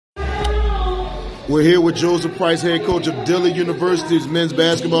We're here with Joseph Price, head coach of Dillard University's men's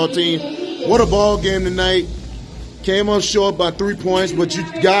basketball team. What a ball game tonight. Came up short by 3 points, but you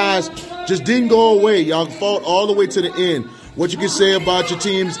guys just didn't go away. Y'all fought all the way to the end. What you can say about your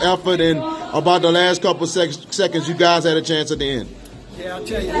team's effort and about the last couple of seconds you guys had a chance at the end? Yeah, I'll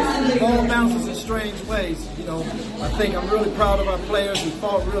tell you, the ball bounces in strange ways. You know, I think I'm really proud of our players. We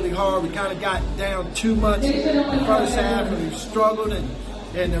fought really hard. We kind of got down too much in the first half, and we struggled and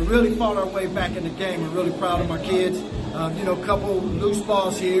really fought our way back in the game. I'm really proud of my kids. You know, a couple loose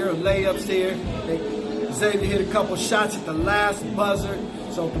balls here, layups here. Xavier hit a couple shots at the last buzzer.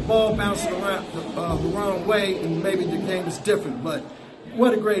 So if the ball bounced around the wrong way, and maybe the game is different. But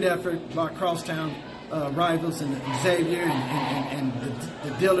what a great effort by Crosstown rivals and Xavier and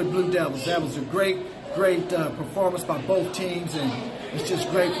the Dillard Blue Devils. That was a great performance by both teams, and it's just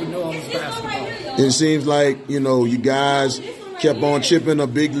great for New Orleans basketball. It seems like, you know, you guys kept on chipping a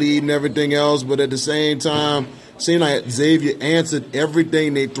big lead and everything else, but at the same time, it seemed like Xavier answered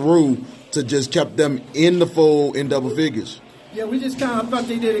everything they threw to just kept them in the fold in double figures. Yeah, we just kind of thought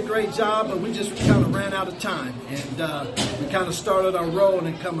they did a great job, but we just kind of ran out of time. And we kind of started our roll and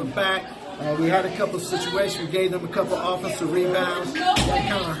then coming back. We had a couple of situations. We gave them a couple of offensive rebounds. That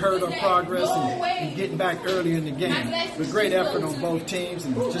kind of hurt our progress and getting back early in the game. But great effort on both teams,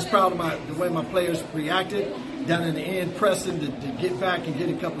 and just proud of the way my players reacted down in the end, pressing to get back and get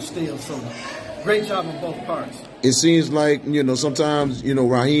a couple of steals. So great job on both parts. It seems like, you know, sometimes, you know,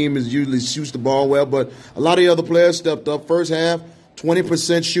 Raheem usually shoots the ball well, but a lot of the other players stepped up. First half,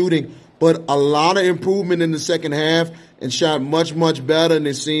 20% shooting, but a lot of improvement in the second half and shot much, much better. And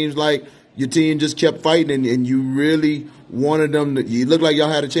it seems like your team just kept fighting, and you really wanted them to. You looked like y'all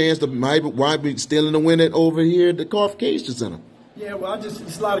had a chance to might be stealing the win it over here at the Qualification Center. Yeah, well,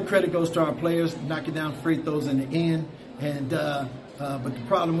 just a lot of credit goes to our players knocking down free throws in the end, and but the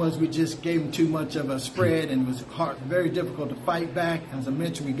problem was we just gave them too much of a spread, and it was hard, very difficult to fight back. As I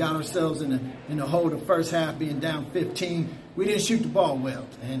mentioned, we got ourselves in the hole the first half, being down 15. We didn't shoot the ball well,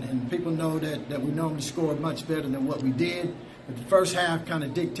 and people know that we normally score much better than what we did. But the first half kind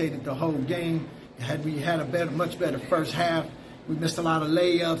of dictated the whole game. Had we had a much better first half, we missed a lot of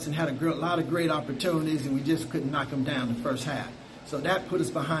layups and had a lot of great opportunities, and we just couldn't knock them down the first half. So that put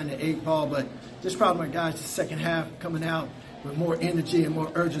us behind the 8 ball. But just proud of my guys the second half coming out with more energy and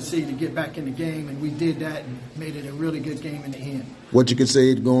more urgency to get back in the game, and we did that and made it a really good game in the end. What you can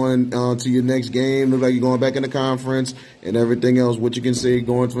say going to your next game, look like you're going back in the conference and everything else, what you can say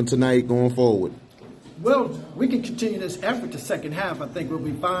going from tonight going forward? Well, we can continue this effort the second half. I think we'll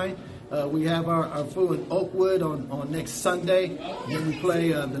be fine. We have our fool in Oakwood on next Sunday. Then we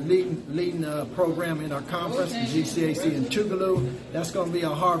play the leading program in our conference, the GCAC in Tougaloo. That's going to be a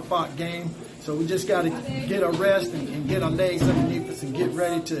hard-fought game. So we just got to get our rest and get our legs underneath us and get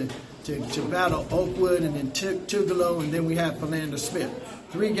ready to battle Oakwood and then Tougaloo, and then we have Philander Smith.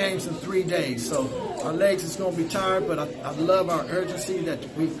 3 games in 3 days. So our legs is going to be tired, but I love our urgency that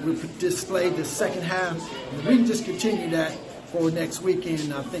we displayed the second half. If we can just continue that for next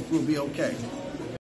weekend, I think we'll be okay.